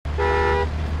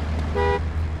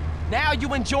Now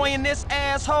you enjoying this,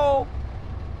 asshole?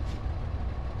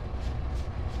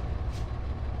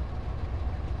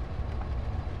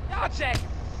 Y'all check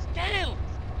scandalous.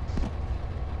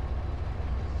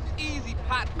 Easy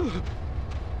pot.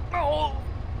 Oh.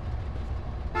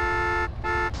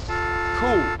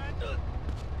 Cool.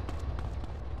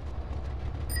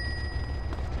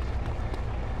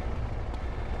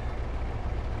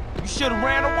 You should have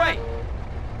ran away.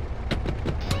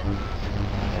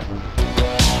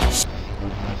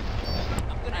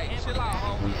 Hey, chill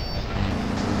out,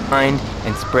 homie. Mind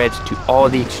and spreads to all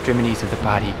the extremities of the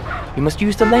body. You must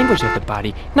use the language of the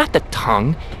body, not the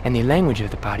tongue, and the language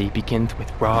of the body begins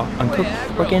with raw, uncooked,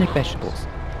 organic vegetables.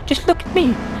 Just look at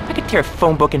me. I could tear a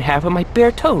phone book in half with my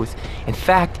bare toes. In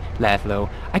fact, Laszlo,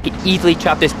 I could easily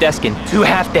chop this desk in 2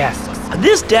 half desks.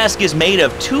 This desk is made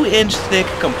of 2-inch thick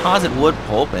composite wood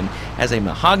pulp and has a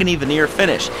mahogany veneer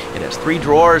finish. It has 3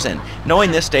 drawers, and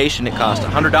knowing this station, it cost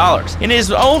 $100. In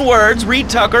his own words, Reed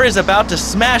Tucker is about to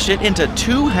smash it into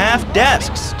 2 half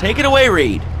desks. Take it away,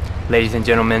 Reed. Ladies and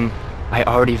gentlemen, I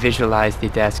already visualized the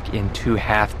desk in 2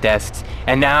 half desks,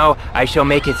 and now I shall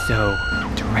make it so.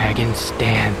 Dragon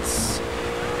stance.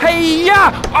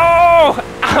 Hey-ya! Oh!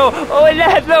 Ow! Oh,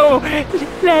 Laszlo!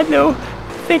 Laszlo!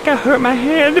 I think I hurt my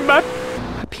hand. My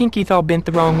pinky's all bent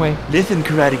the wrong way. Listen,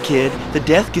 Karate Kid, the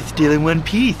desk is still in one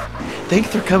piece. Thanks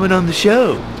for coming on the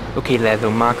show. Okay,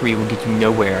 Laszlo, mockery will get you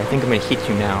nowhere. I think I'm gonna hit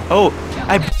you now. Oh,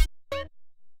 I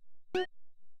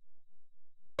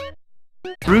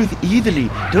breathe easily.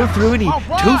 Don't throw any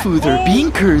tofus or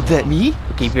bean curds at me.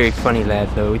 Okay, very funny,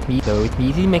 Laszlo. It's me, though. It's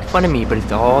easy to make fun of me, but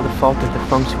it's all the fault of the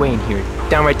feng shui in here. It's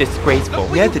downright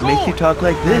disgraceful. Yes, it makes you talk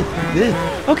like this.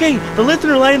 Okay, the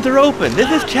listener lines are open.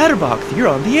 This is Chatterbox. You're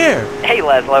on the air. Hey,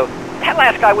 Laszlo. That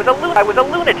last guy was a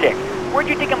lunatic. Where'd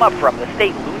you dig him up from? The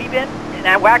state loony bin? And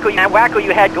that wacko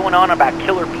you had going on about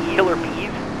killer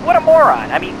bees? What a moron.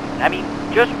 I mean,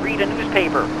 just read a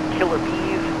newspaper. Killer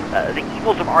bees, the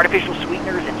evils of artificial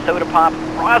sweeteners and soda pop,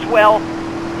 Roswell.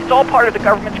 It's all part of the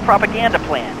government's propaganda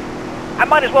plan. I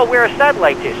might as well wear a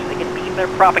satellite dish so they can beam their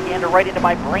propaganda right into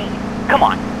my brain. Come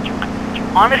on, do you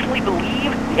honestly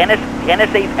believe the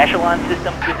NSA's echelon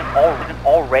system isn't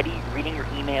already reading your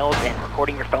emails and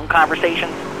recording your phone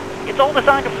conversations? It's all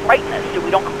designed to frighten us so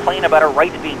we don't complain about our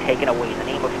rights being taken away in the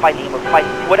name of fighting,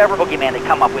 whatever boogeyman they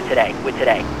come up with today.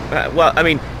 Well, I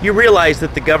mean, you realize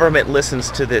that the government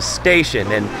listens to this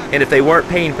station, and if they weren't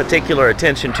paying particular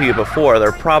attention to you before,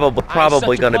 they're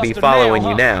probably going to be following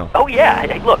you now. Oh yeah,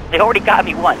 hey, look, they already got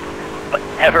me once, but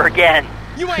never again.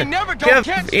 You ain't never Do you gonna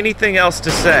have catch anything else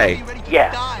to say?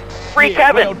 Yeah. Free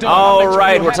Kevin! All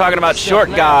right, we're talking about short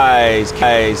guys,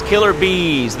 killer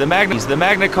bees, the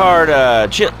Magna Carta,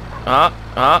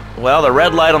 Well, the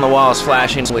red light on the wall is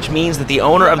flashing, which means that the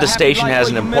owner of the station has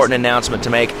an important announcement to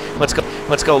make.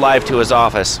 Let's go live to his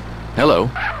office. Hello,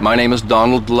 my name is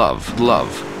Donald Love.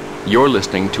 You're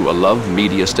listening to a Love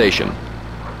Media station.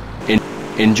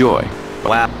 Enjoy.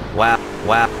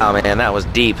 Wow, man, that was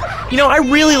deep. You know, I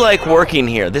really like working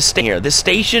here. This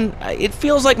station, it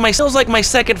feels like my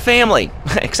second family.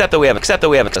 except that we have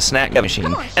a snack machine.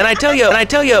 And I tell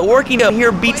you, working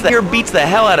here beats the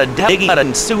hell out of digging out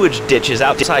of sewage ditches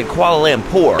outside Kuala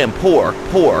Lumpur.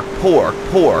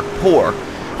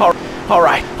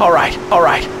 All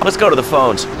right. Let's go to the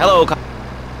phones. Hello.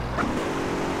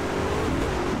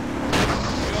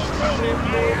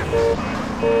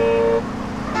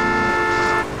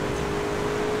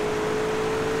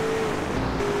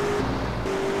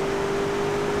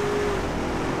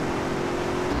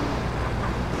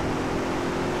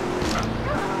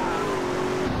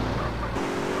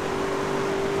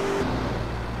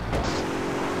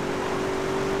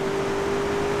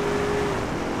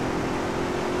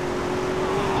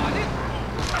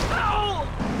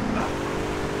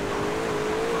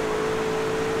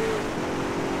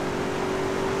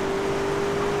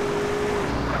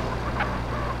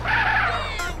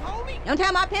 Don't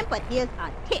tell my pimp, but here's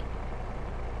a tip.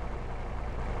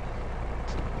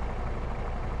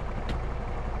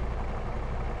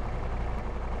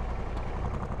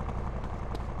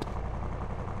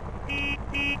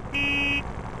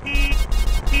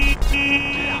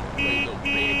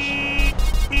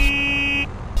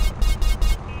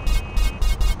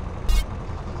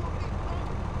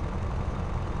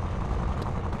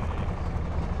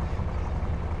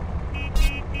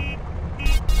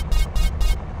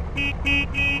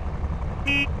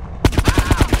 Beep.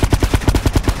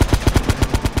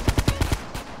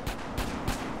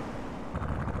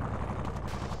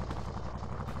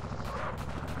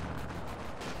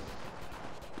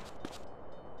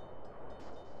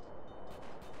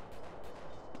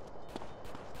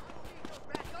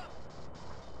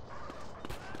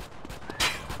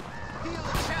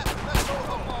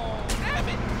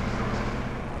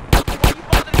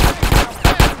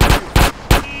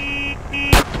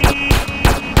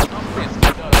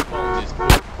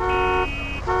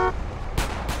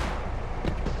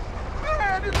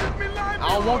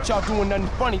 don't want y'all doing nothing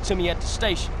funny to me at the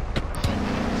station.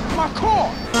 My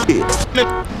car!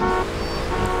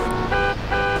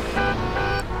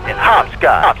 And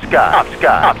hopscotch.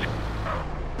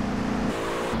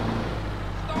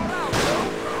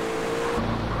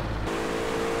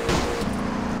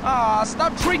 Ah,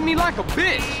 stop treating me like a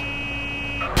bitch!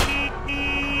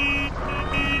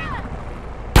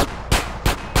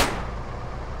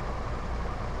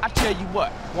 I tell you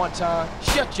what, one time,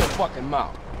 shut your fucking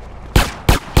mouth.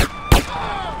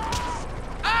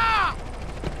 Ah!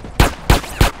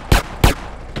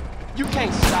 You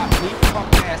can't stop me,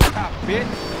 punk ass cop bitch.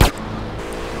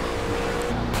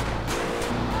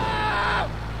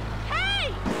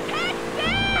 Hey!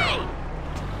 Taxi!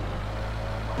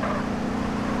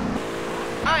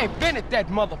 I ain't been at that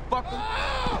motherfucker.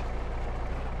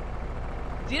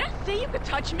 Did I say you could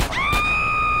touch me?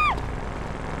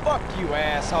 Fuck you,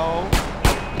 asshole.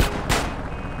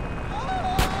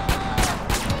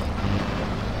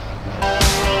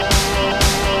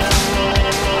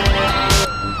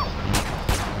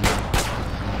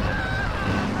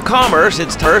 Commerce,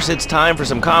 it's time for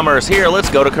some commerce. Here, let's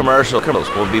go to commercial.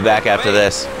 We'll be back after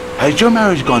this. Has your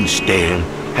marriage gone stale?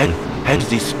 Has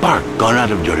the spark gone out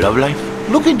of your love life?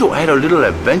 Looking to add a little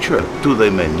adventure to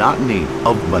the monotony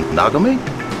of monogamy?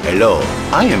 Hello,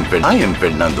 I am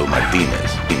Fernando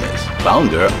Martinez,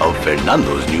 founder of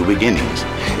Fernando's New Beginnings,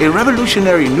 a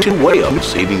revolutionary new way of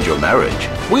saving your marriage.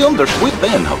 We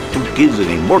understand how 2 kids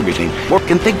and a mortgage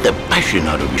can take the passion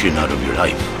out of your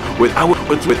life. With our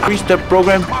 3-step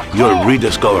program, you'll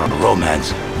rediscover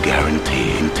romance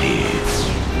guaranteed.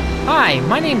 Hi,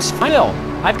 my name's Phil.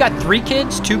 I've got 3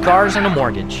 kids, 2 cars, and a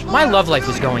mortgage. My love life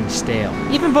was going stale,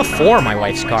 even before my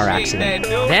wife's car accident.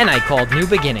 Then I called New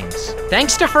Beginnings.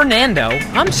 Thanks to Fernando,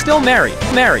 I'm still married.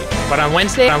 But on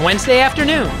Wednesday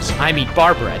afternoons, I meet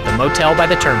Barbara at the motel by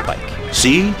the turnpike.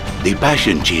 See? The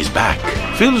passion is back.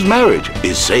 Phil's marriage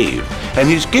is saved, and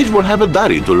his kids will have a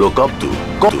daddy to look up to.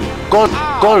 Call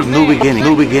New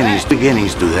Beginnings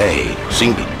today.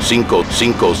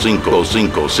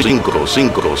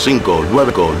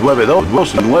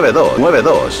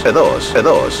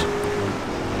 555-555-9292.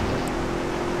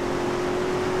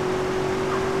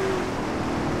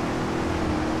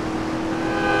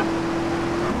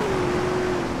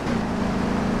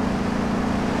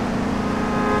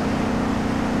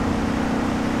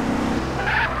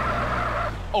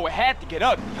 Oh, it had to get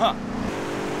ugly, huh?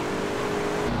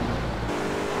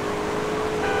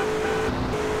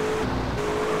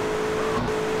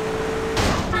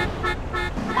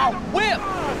 My whip!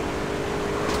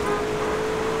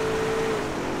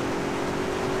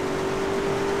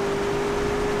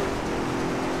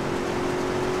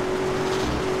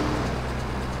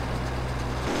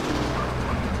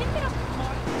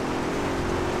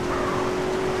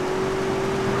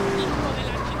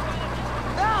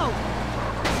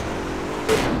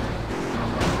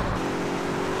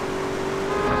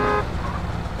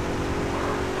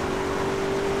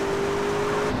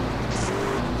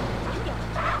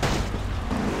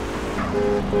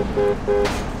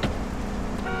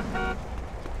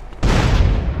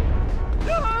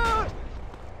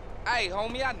 Hey,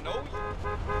 homie, I know you.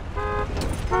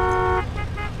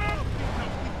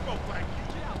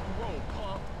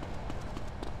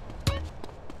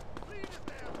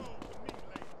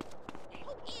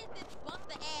 Who is this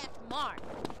buster-ass Mark?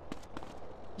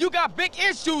 You got big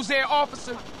issues there,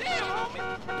 officer. Damn, homie.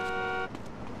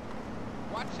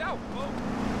 Watch out, folks.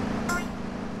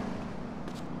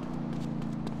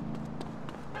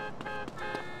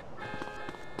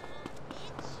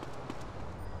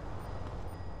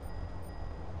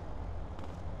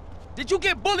 Did you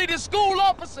get bullied in school,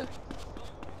 officer?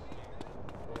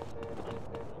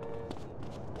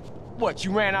 What,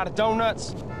 you ran out of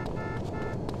donuts?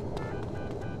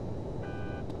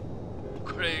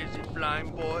 Crazy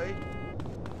blind boy.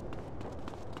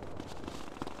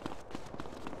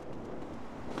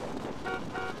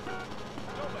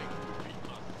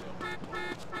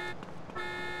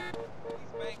 These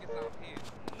bangers out here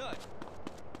nuts.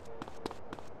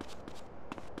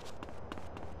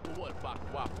 What about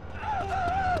wop?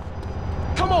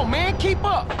 Come on, man, keep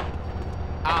up.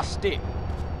 I'll stick.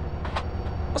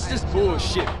 What's this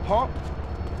bullshit, punk?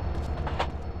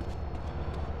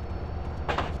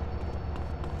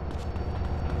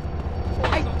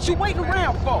 Hey, what you waiting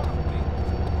around for?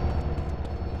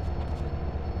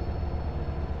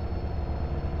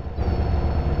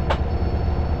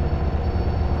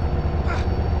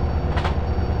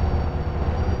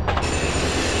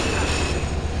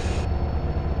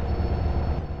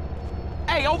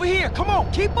 Hey, over here, come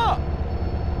on, keep up.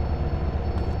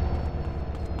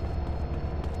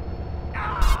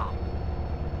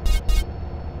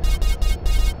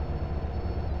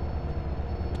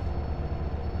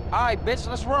 right, bitch,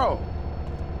 let's roll.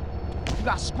 You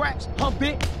got scraps, huh,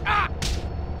 bitch? Ah!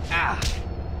 Ah!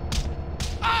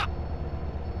 Ah!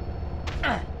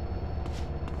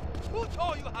 Who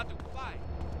told you how to fight?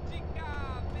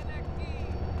 Chica, ven aquí.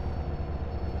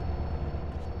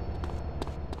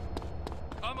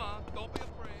 Come on, don't be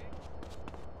afraid.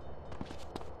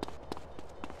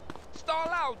 Stall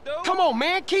out, dude. Come on,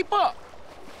 man, keep up.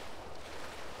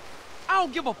 I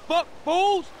don't give a fuck,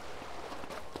 fools.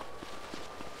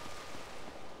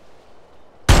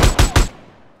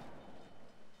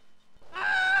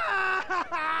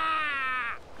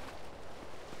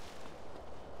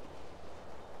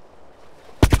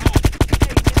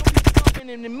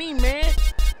 Into me, man.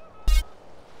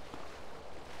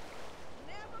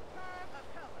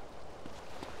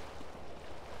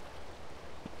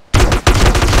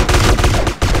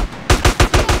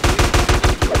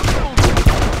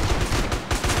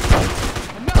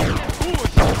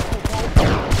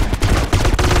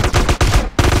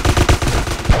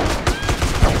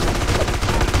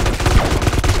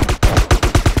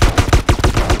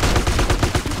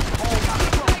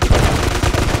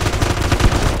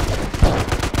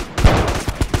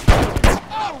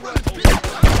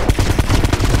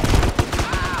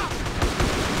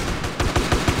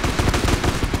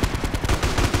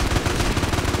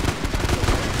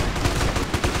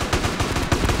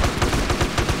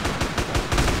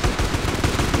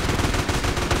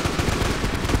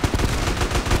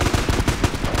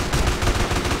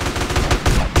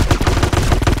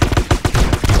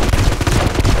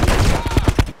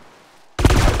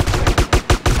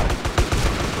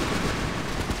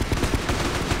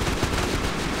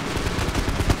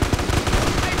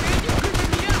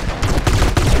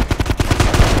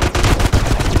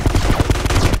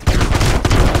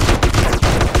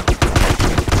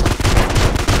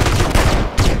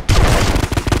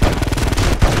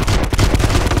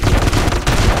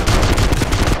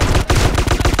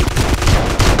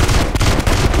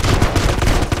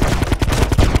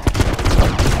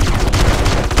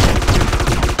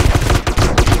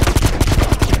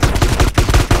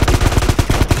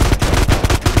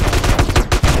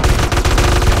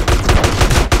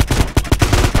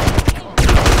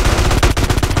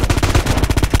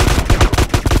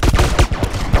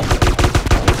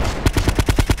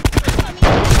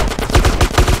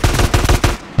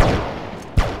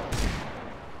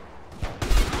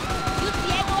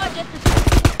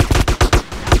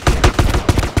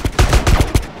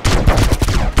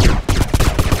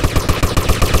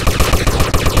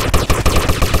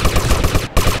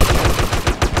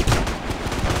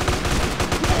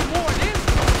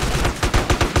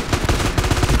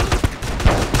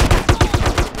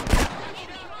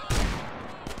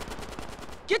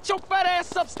 Get your fat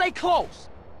ass up, stay close.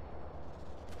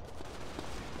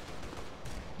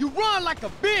 You run like a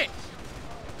bitch.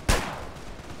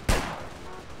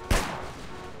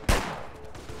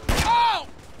 Oh!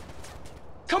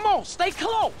 Come on, stay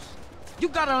close. You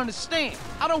gotta understand,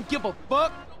 I don't give a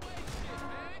fuck.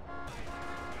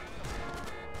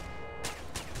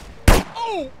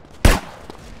 Oh!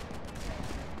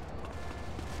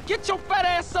 Get your fat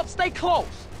ass up, stay close.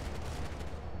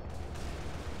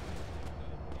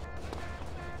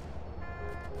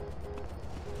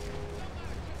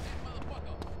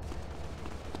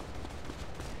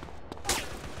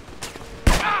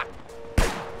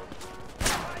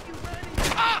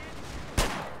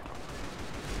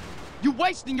 You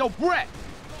wasting your breath.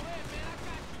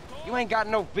 You ain't got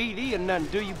no VD or nothing,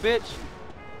 do you, bitch?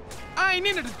 I ain't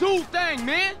into the dude thing,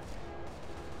 man.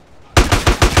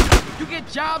 You get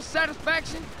job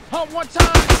satisfaction, hump one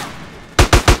time.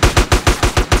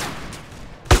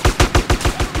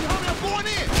 I'm going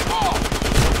in. Oh.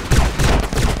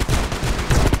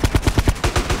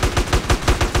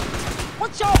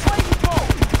 What y'all waiting for?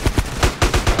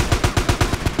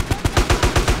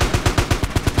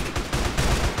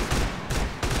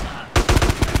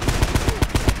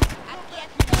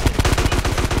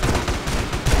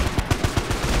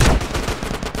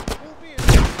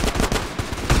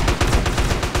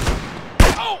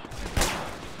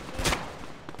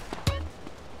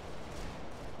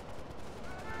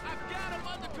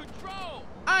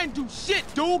 I ain't do shit,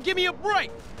 dude. Give me a break.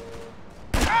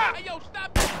 Ah! Hey, yo,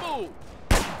 stop this fool.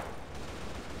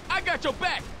 I got your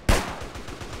back.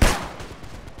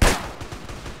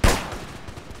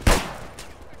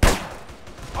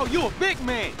 Oh, you a big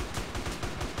man.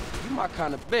 You my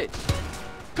kind of bitch.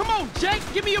 Come on, Jake.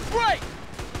 Give me a break.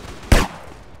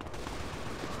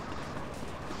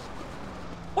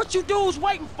 What you dudes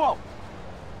waiting for?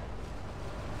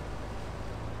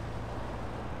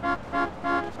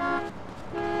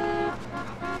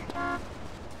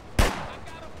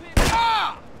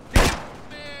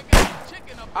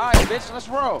 let's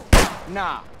roll.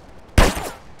 Nah.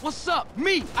 What's up?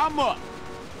 Me, I'm up.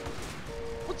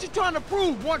 What you trying to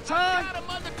prove, one time? Got him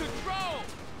under control.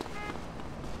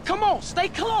 Come on, stay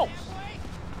close.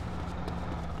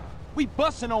 We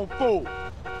busting on food.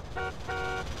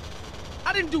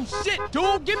 I didn't do shit,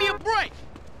 dude. Give me a break.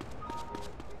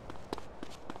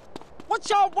 What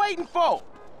y'all waiting for?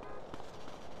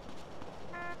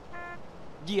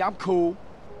 Yeah, I'm cool.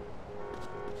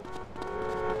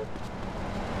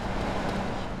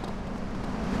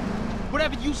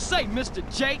 Whatever you say, Mr.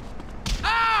 Jake.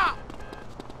 Ah!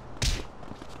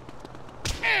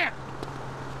 Eh.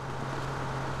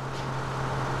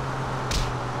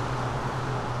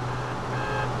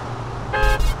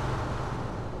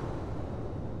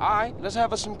 All right, let's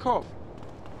have us some coffee.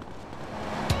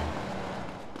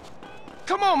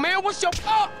 Come on, man, what's your...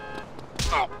 Oh!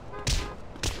 Oh!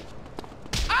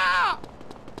 Ah!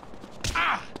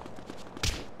 Ah!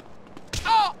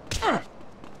 Oh!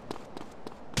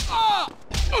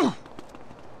 Oh!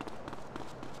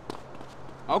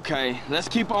 Okay, let's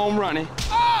keep on running.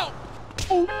 Oh!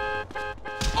 Ooh!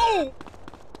 Oh!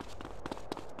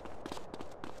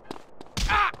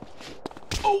 Ah!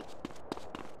 Oh!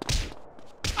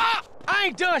 Ah! I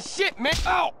ain't done shit, man.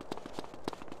 Oh!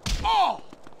 Oh!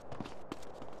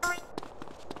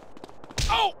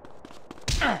 Oh!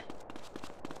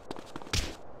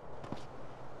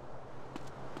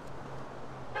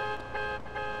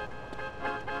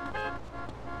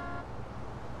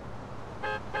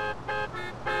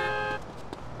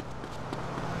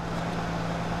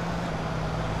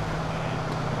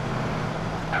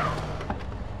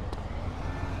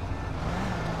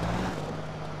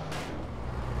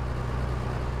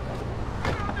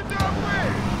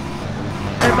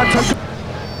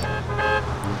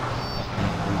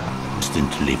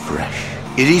 Instantly fresh.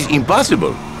 It is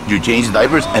impossible. You change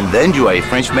diapers and then you are a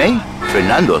French maid?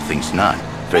 Fernando thinks not.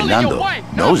 Fernando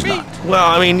knows not. Well,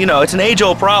 I mean, you know, it's an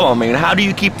age-old problem. I mean, how do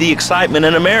you keep the excitement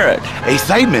in a marriage?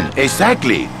 Excitement,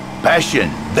 exactly. Passion,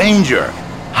 danger.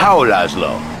 How,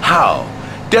 Laszlo? How?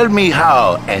 Tell me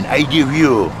how, and I give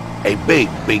you a big,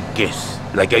 big kiss.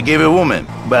 Like I gave a woman.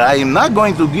 But I am not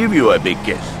going to give you a big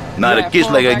kiss. Not a kiss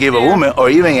like I gave a woman or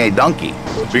even a donkey.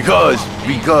 Because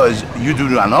you do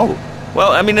not know.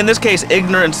 Well, I mean, in this case,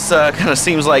 ignorance kind of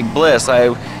seems like bliss. I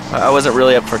wasn't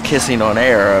really up for kissing on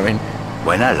air. I mean...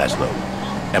 Why not, Laszlo?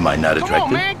 Am I not attractive? Come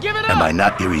on, man, give it up. Am I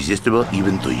not irresistible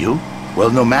even to you? Well,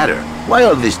 no matter. Why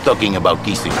all this talking about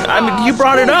kissing? I mean, you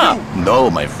brought it up. No,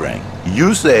 my friend.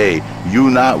 You say you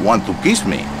not want to kiss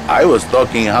me. I was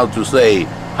talking how to say,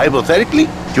 hypothetically,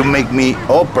 you make me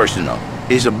all personal.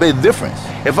 It's a big difference.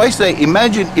 If I say,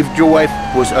 imagine if your wife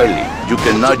was early, you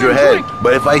can nod your head.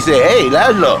 But if I say, hey,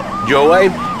 Laszlo, your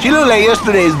wife, she looked like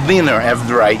yesterday's dinner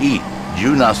after I eat.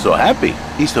 You not so happy.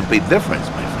 It's a big difference,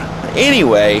 my friend.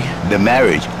 Anyway, the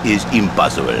marriage is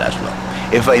impossible, Laszlo.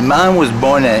 If a man was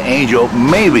born an angel,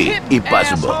 maybe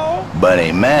impossible. But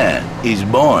a man is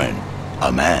born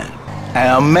a man.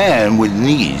 And a man with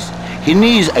needs. He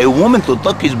needs a woman to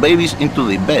tuck his babies into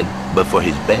the bed. But for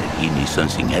his bed, he needs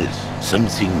something else.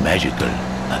 Something magical.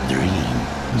 A dream.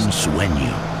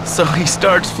 Sueño. So he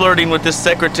starts flirting with his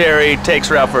secretary, takes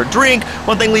her out for a drink,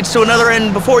 one thing leads to another,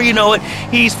 and before you know it,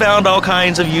 he's found all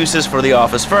kinds of uses for the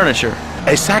office furniture.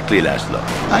 Exactly, Laszlo.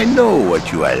 I know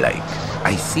what you are like.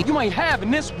 I see. You ain't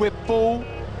having this whip, fool.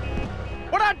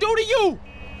 What'd I do to you?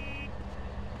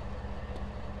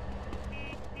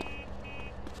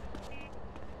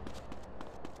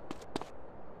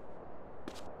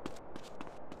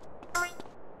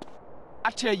 I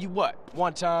tell you what,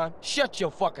 one time, shut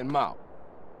your fucking mouth.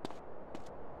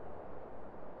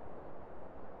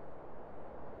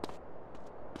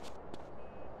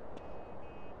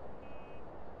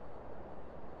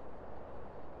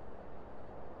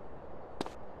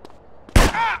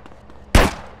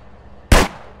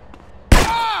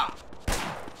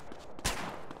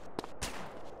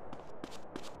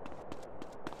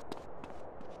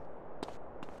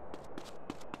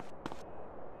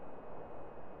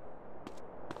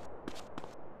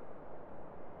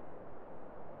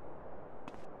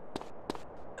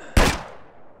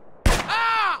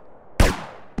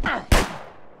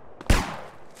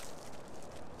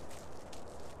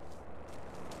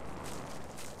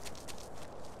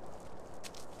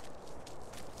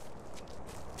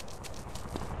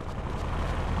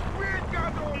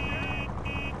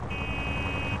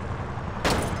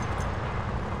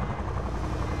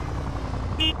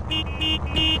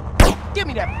 Give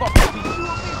me that fucking piece.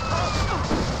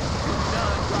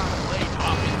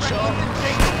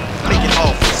 Make it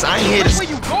off. I ain't here to Where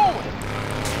you going?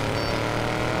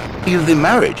 save the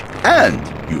marriage, and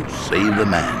you save the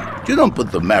man. You don't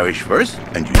put the marriage first,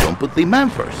 and you don't put the man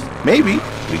first. Maybe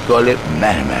we call it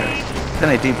man marriage. Then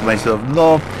I think to myself,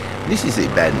 no, this is a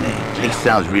bad name. It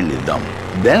sounds really dumb.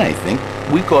 Then I think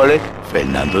we call it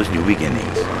Fernando's New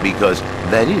Beginnings, because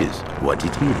that is what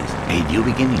it is, a new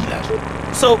beginning, Laszlo.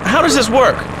 So, how does this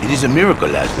work? It is a miracle,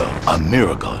 Laszlo, a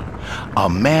miracle. A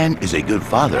man is a good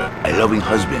father, a loving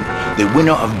husband, the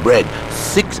winner of bread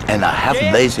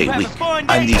 6.5 days a week.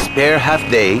 On the spare half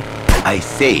day, I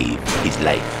save his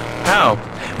life. How?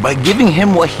 By giving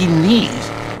him what he needs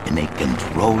in a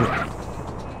controlled.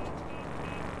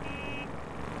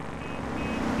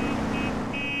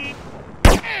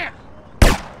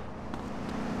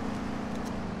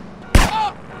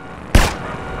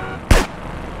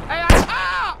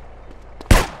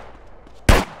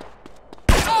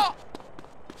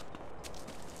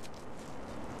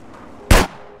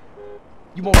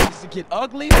 You want this to get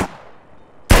ugly?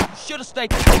 You should have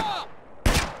stayed.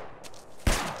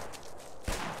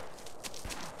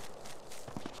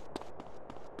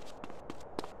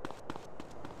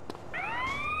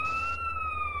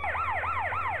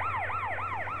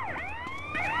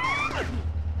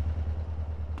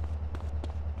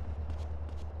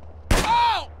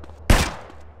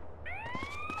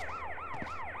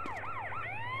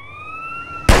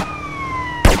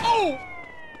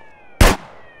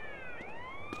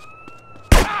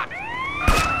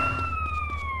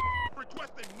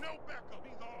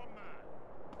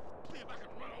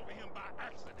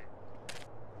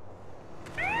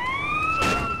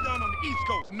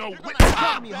 No witness.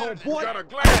 Come me, homeboy. Got a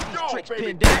glass jaw, tricks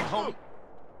pinned down, homie.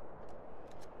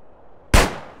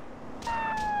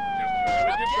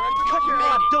 Cut your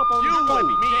mouth, dump on you me.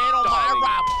 Man on my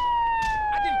arrival.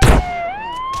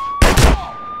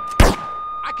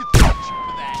 I can touch you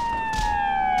for that.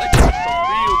 Let's do some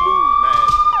real moves, man.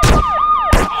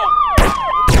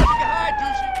 Get high,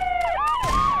 douchey.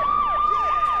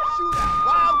 Yeah, shoot out.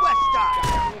 Wild West style.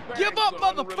 Give up,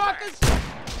 motherfuckers!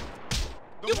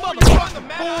 You motherfucker, the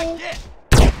man I get.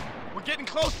 We're getting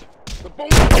closer. The bone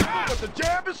is good, but the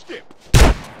jab is stiff.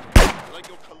 Like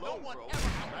your cologne, bro.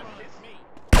 Me.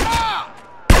 Ah!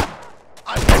 I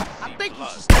think you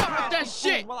should stop with that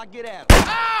shit. While I get at him.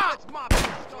 Ah! Let's mop this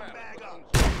scumbag up.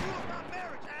 You about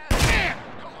marriage, ass.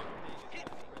 Come on. Hit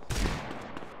me.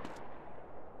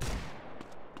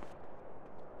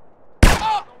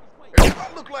 Oh! If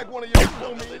I look like one of your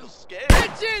homies, a little scared.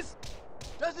 Bitches!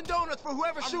 Dozen donuts for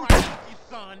whoever shoots right you,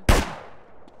 son.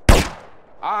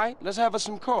 All right, let's have us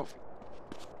some coffee.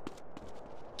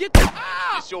 Get the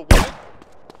It's your wife.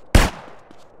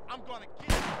 I'm gonna get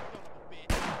you, son of a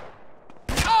bitch.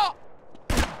 Oh!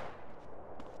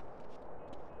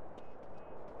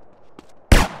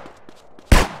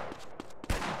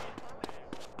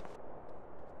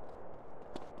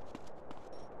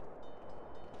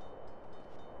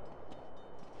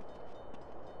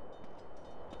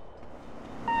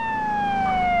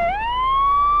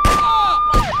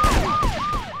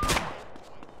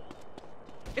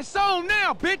 It's on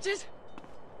now, bitches!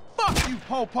 Fuck you,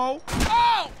 Popo!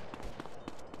 Oh!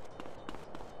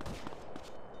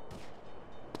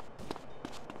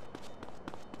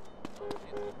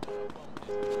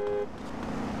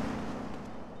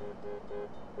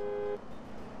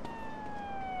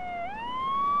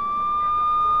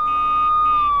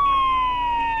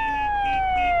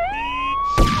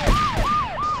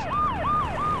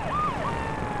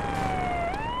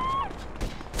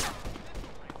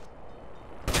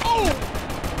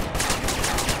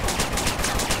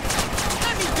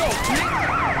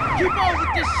 Keep on with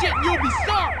this shit and you'll be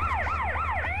sorry!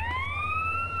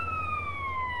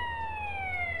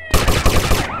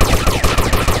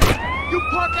 You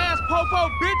punk-ass popo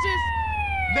bitches!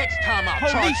 Next time I'll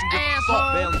charge Police you with asshole.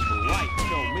 assault bailings for life, you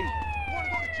know me. Wanna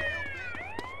go to jail,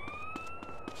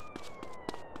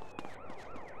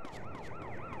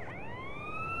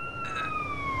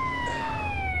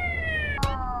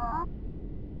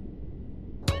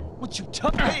 bitch? What you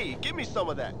talking? Hey, give me some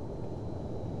of that.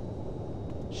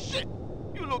 Shit,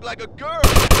 you look like a girl.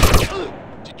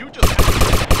 Did you just...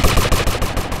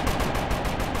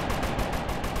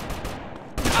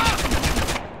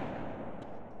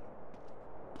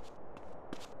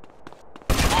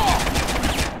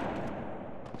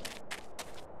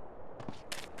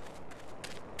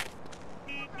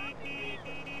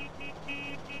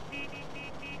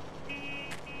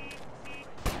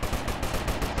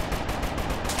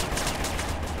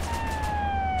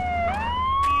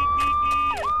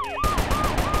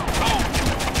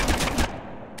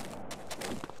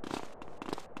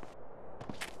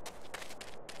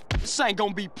 This ain't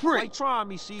gonna be pretty. Why trying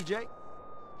me, CJ?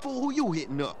 Fool, who you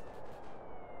hitting up?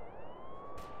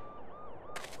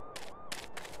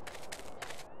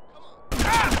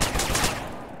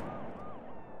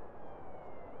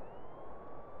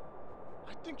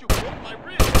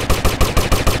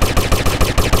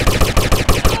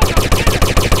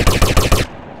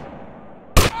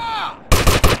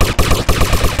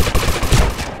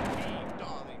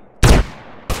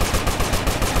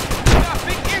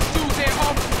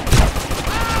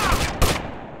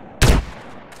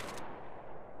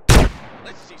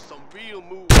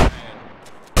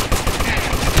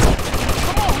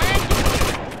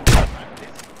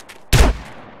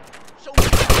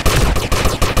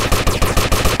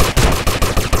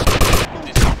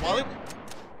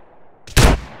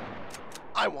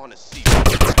 want to see.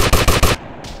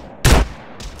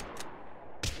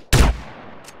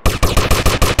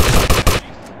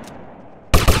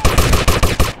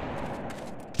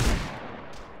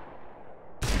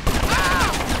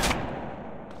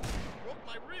 Broke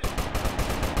my rib.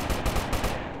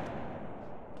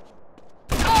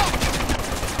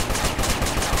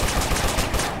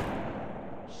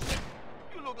 Shit,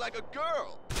 you look like a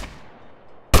girl.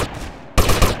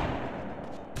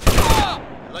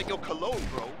 I like your cologne,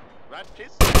 bro. Rat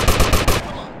piss?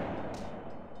 Come on.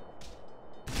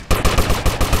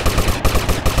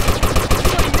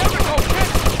 You ain't never gonna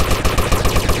catch me.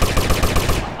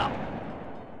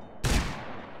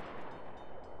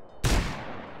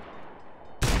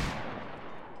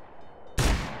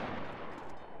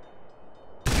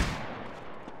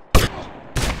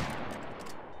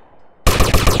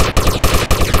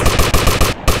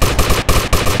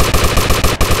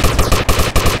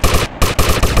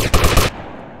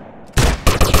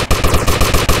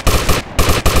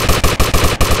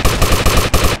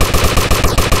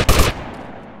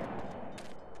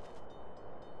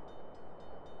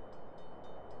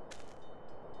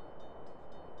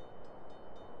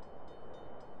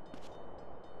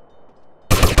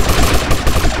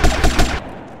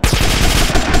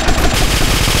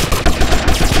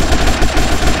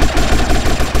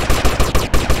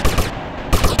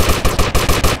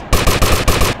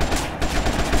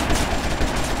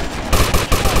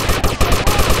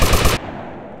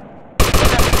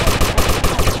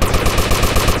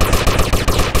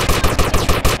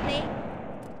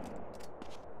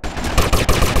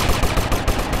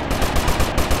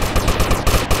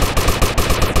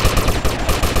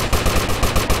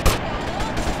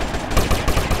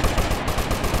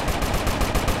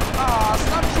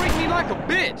 Stop treating me like a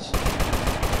bitch.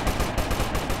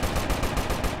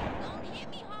 Don't hit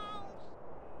me, Holmes.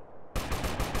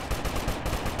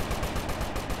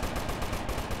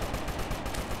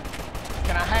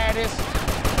 Can I have this?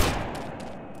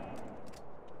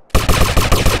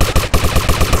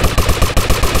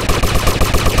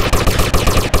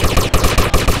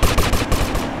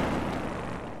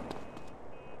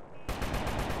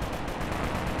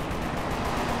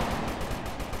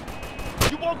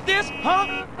 You want this,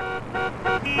 huh?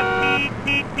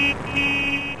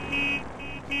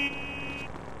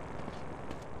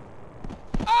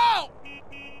 Oh!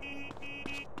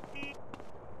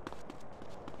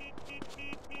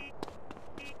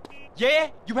 Yeah?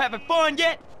 You having fun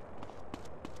yet?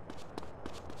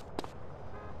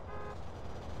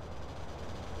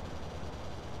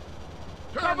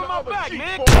 Cover my back,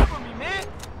 man. Cover me, man.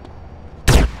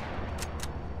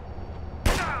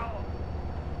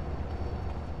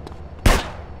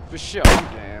 For sure,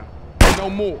 I'm down. No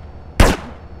more.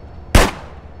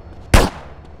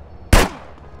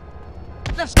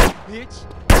 Let's go, bitch.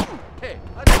 Hey,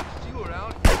 I didn't see you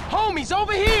around. Homies,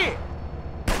 over here!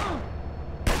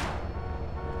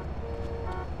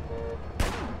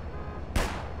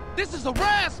 This is a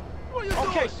rasp! What are you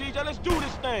Okay, doing? CJ, let's do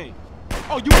this thing.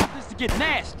 Oh, you want this to get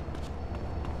nasty?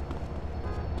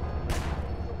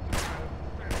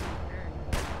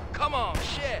 Come on,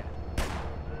 share.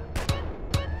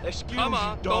 Excuse Come you,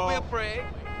 on, don't be dog. afraid.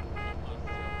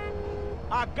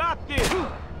 I got this.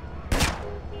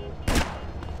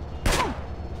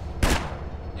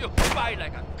 You fight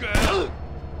like a girl.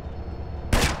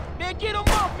 Man, get him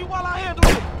off me while I handle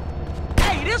it.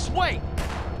 Hey, this way!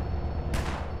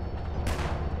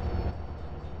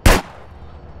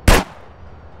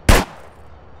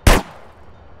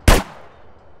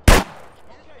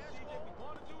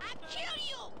 I kill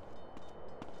you.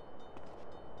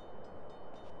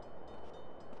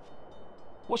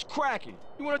 What's cracking?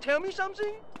 You want to tell me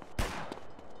something?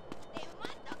 Te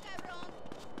mato, cabrón.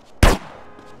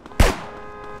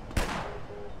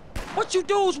 What you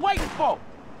dudes waiting for?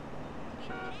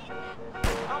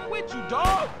 I'm with you,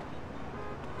 dog.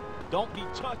 Don't be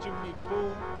touching me,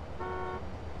 fool.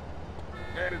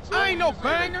 I ain't no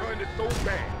banger. So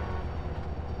bad.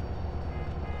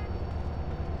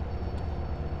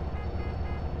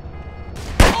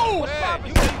 Oh! What's Hey, poppin',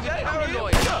 you CJ? CJ? I'm here.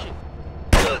 Paranoid What's up? shit.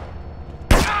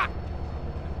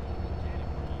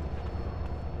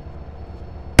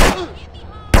 Hit me,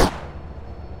 Holmes.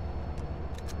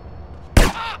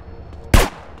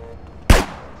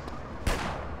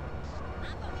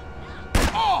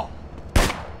 Oh!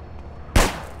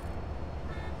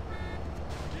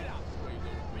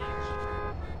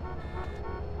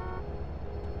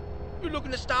 You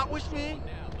looking to start with me?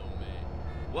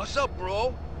 What's up,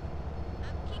 bro?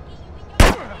 I'm kicking you in your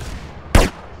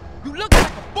face. You look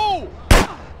like a fool!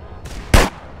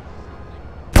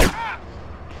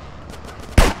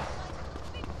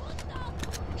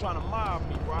 trying to mob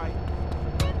me, right?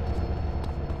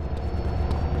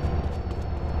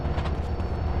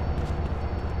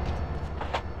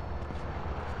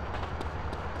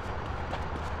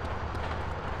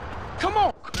 Come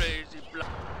on!